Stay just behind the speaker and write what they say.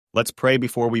Let's pray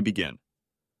before we begin.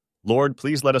 Lord,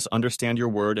 please let us understand your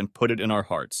word and put it in our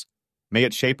hearts. May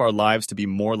it shape our lives to be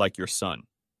more like your Son.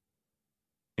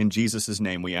 In Jesus'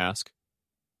 name we ask.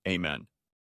 Amen.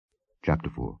 Chapter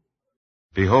 4.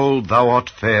 Behold, thou art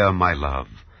fair, my love.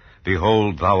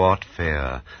 Behold, thou art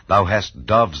fair. Thou hast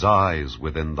dove's eyes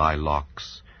within thy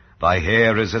locks. Thy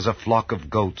hair is as a flock of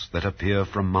goats that appear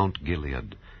from Mount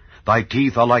Gilead. Thy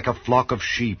teeth are like a flock of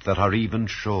sheep that are even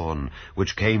shorn,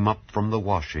 which came up from the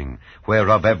washing,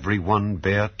 whereof every one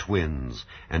bare twins,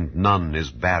 and none is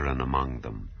barren among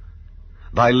them.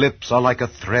 Thy lips are like a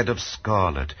thread of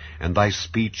scarlet, and thy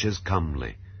speech is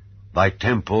comely. Thy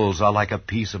temples are like a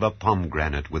piece of a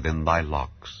pomegranate within thy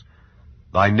locks.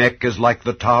 Thy neck is like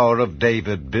the tower of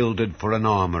David builded for an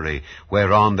armory,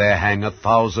 whereon there hang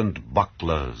 1,000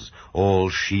 bucklers, all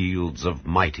shields of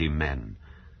mighty men.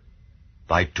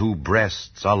 Thy two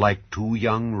breasts are like two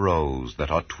young roes that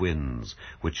are twins,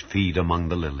 which feed among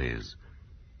the lilies.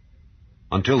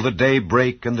 Until the day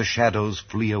break and the shadows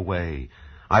flee away,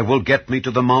 I will get me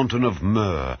to the mountain of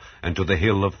myrrh and to the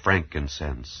hill of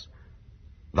frankincense.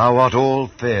 Thou art all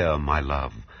fair, my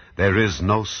love, there is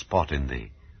no spot in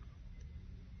thee.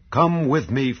 Come with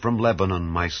me from Lebanon,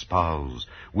 my spouse,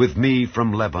 with me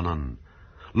from Lebanon.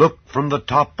 Look from the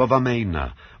top of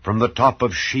Amana, from the top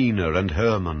of Shinar and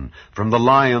Hermon, from the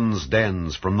lions'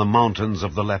 dens, from the mountains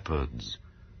of the leopards.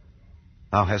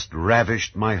 Thou hast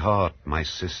ravished my heart, my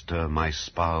sister, my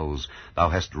spouse. Thou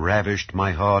hast ravished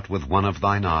my heart with one of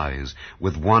thine eyes,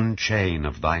 with one chain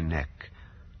of thy neck.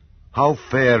 How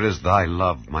fair is thy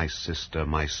love, my sister,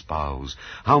 my spouse!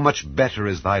 How much better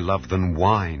is thy love than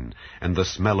wine, and the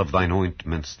smell of thine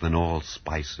ointments than all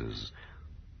spices!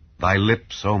 Thy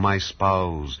lips, O my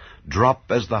spouse,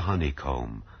 drop as the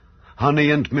honeycomb. Honey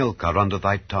and milk are under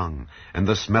thy tongue, and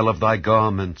the smell of thy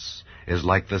garments is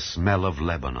like the smell of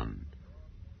Lebanon.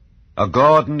 A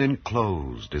garden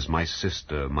enclosed is my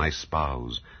sister, my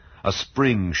spouse, a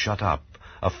spring shut up,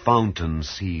 a fountain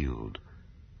sealed.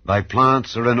 Thy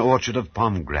plants are an orchard of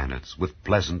pomegranates with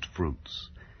pleasant fruits,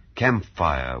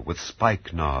 camphire with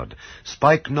spikenard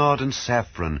and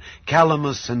saffron,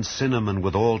 calamus and cinnamon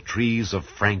with all trees of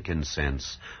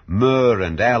frankincense, myrrh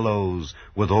and aloes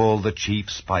with all the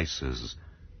chief spices,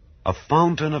 a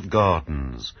fountain of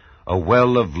gardens, a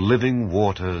well of living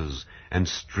waters, and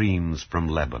streams from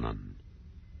Lebanon.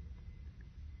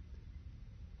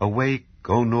 Awake,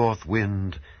 O north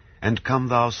wind, and come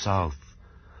thou south.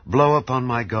 Blow upon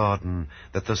my garden,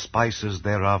 that the spices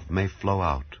thereof may flow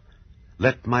out.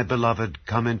 Let my beloved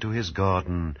come into his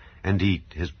garden, and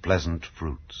eat his pleasant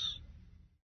fruits.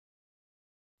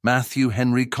 Matthew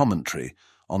Henry Commentary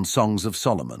on Songs of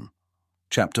Solomon,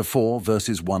 Chapter 4,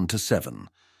 verses 1 to 7.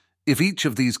 If each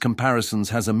of these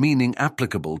comparisons has a meaning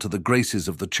applicable to the graces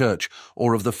of the Church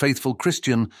or of the faithful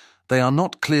Christian, they are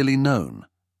not clearly known,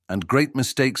 and great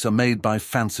mistakes are made by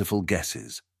fanciful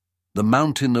guesses. The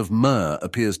mountain of myrrh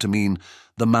appears to mean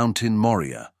the mountain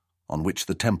Moriah, on which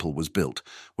the temple was built,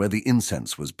 where the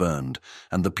incense was burned,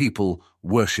 and the people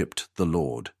worshipped the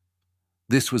Lord.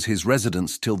 This was his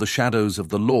residence till the shadows of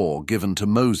the law given to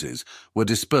Moses were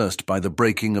dispersed by the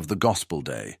breaking of the gospel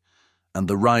day, and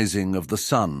the rising of the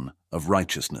Sun of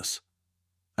righteousness.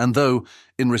 And though,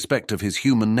 in respect of his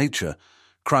human nature,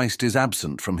 Christ is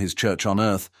absent from his church on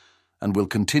earth, and will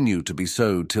continue to be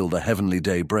so till the heavenly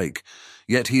day break,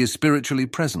 yet he is spiritually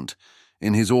present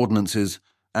in his ordinances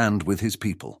and with his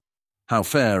people. How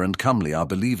fair and comely are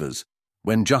believers,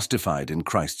 when justified in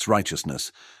Christ's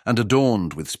righteousness and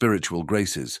adorned with spiritual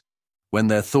graces, when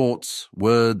their thoughts,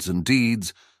 words, and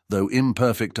deeds, though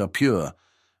imperfect, are pure,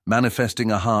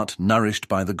 manifesting a heart nourished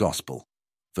by the gospel.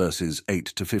 Verses 8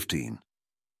 to 15.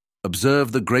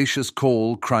 Observe the gracious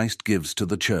call Christ gives to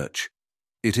the church.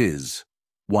 It is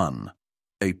 1.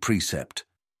 A precept.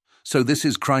 So this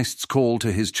is Christ's call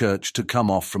to his church to come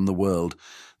off from the world.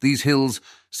 These hills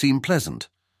seem pleasant,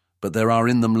 but there are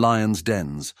in them lions'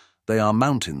 dens. They are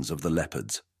mountains of the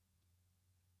leopards.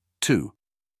 2.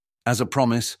 As a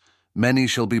promise, many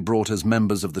shall be brought as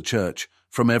members of the church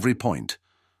from every point.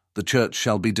 The church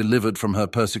shall be delivered from her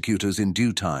persecutors in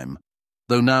due time,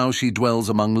 though now she dwells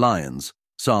among lions.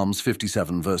 Psalms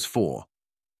 57 verse 4.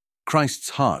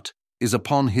 Christ's heart is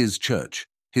upon his church.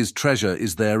 His treasure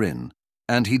is therein,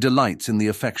 and he delights in the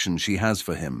affection she has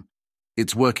for him.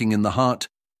 It's working in the heart,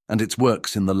 and its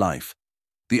works in the life.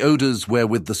 The odors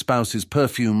wherewith the spouse is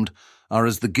perfumed are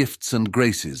as the gifts and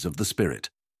graces of the Spirit.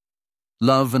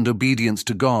 Love and obedience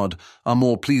to God are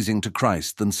more pleasing to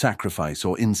Christ than sacrifice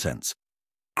or incense.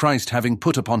 Christ, having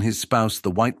put upon his spouse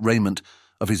the white raiment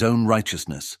of his own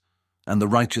righteousness, and the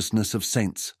righteousness of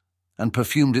saints, and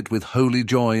perfumed it with holy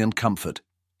joy and comfort,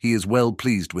 he is well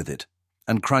pleased with it.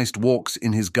 and Christ walks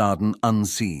in his garden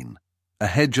unseen. A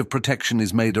hedge of protection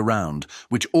is made around,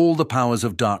 which all the powers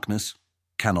of darkness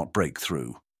cannot break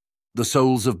through. The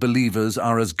souls of believers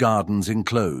are as gardens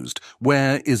enclosed,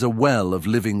 where is a well of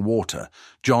living water.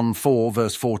 John 4,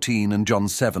 verse 14 and John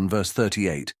 7, verse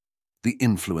 38. The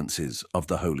influences of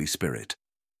the Holy Spirit.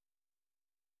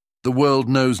 The world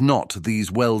knows not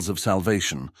these wells of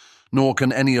salvation, nor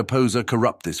can any opposer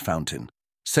corrupt this fountain.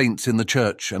 Saints in the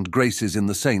church and graces in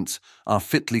the saints are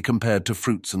fitly compared to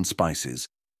fruits and spices.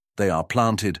 They are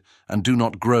planted and do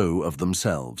not grow of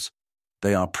themselves.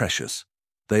 They are precious.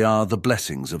 They are the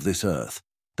blessings of this earth.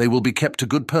 They will be kept to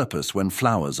good purpose when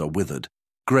flowers are withered.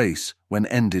 Grace, when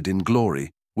ended in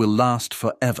glory, will last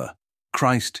forever.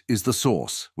 Christ is the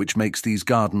source which makes these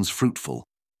gardens fruitful,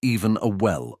 even a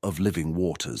well of living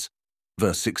waters.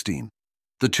 Verse 16.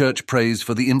 The church prays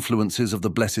for the influences of the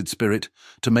Blessed Spirit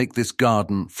to make this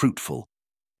garden fruitful.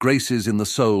 Graces in the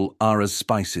soul are as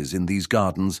spices in these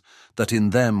gardens, that in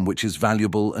them which is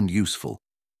valuable and useful.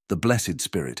 The Blessed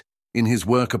Spirit, in his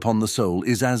work upon the soul,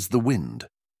 is as the wind.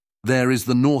 There is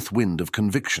the north wind of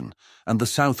conviction and the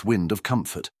south wind of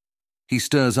comfort. He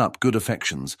stirs up good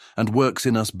affections and works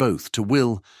in us both to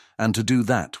will and to do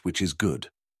that which is good.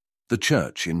 The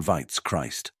church invites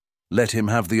Christ. Let him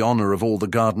have the honor of all the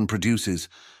garden produces,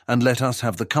 and let us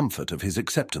have the comfort of his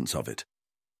acceptance of it.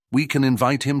 We can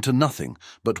invite him to nothing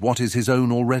but what is his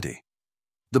own already.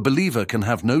 The believer can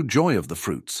have no joy of the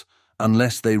fruits,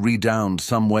 unless they redound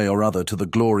some way or other to the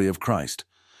glory of Christ.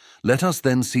 Let us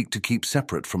then seek to keep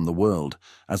separate from the world,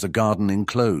 as a garden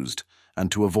enclosed,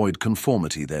 and to avoid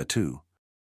conformity thereto.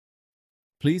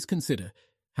 Please consider,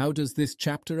 how does this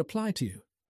chapter apply to you?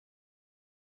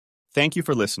 Thank you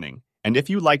for listening, and if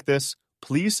you like this,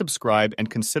 please subscribe and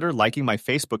consider liking my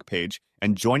Facebook page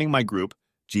and joining my group,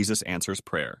 Jesus Answers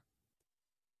Prayer.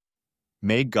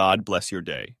 May God bless your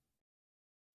day.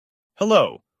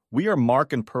 Hello, we are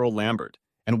Mark and Pearl Lambert,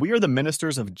 and we are the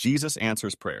ministers of Jesus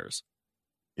Answers Prayers.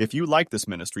 If you like this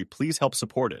ministry, please help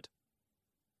support it.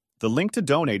 The link to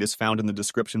donate is found in the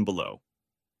description below.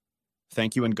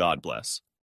 Thank you and God bless.